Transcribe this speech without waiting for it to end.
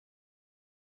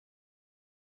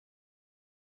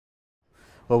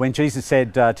Well, when Jesus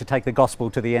said to take the gospel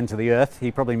to the ends of the earth,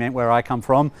 he probably meant where I come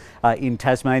from, in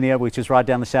Tasmania, which is right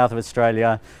down the south of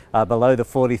Australia, below the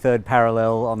 43rd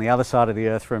parallel on the other side of the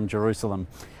earth from Jerusalem.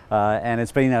 And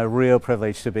it's been a real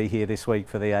privilege to be here this week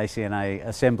for the ACNA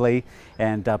Assembly,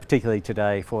 and particularly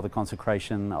today for the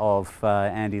consecration of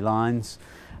Andy Lyons.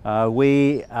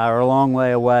 We are a long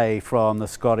way away from the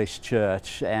Scottish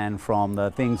Church and from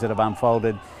the things that have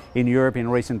unfolded in Europe in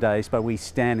recent days, but we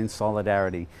stand in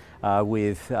solidarity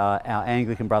with our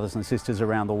Anglican brothers and sisters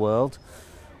around the world.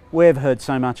 We've heard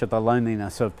so much of the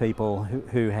loneliness of people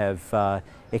who have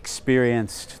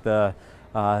experienced the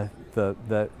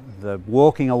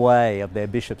walking away of their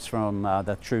bishops from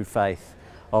the true faith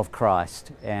of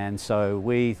Christ, and so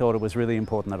we thought it was really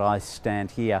important that I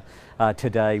stand here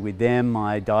today with them.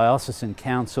 My diocesan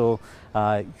council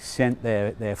sent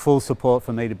their full support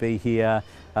for me to be here.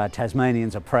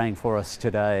 Tasmanians are praying for us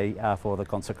today for the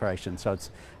consecration, so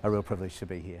it's a real privilege to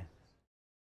be here.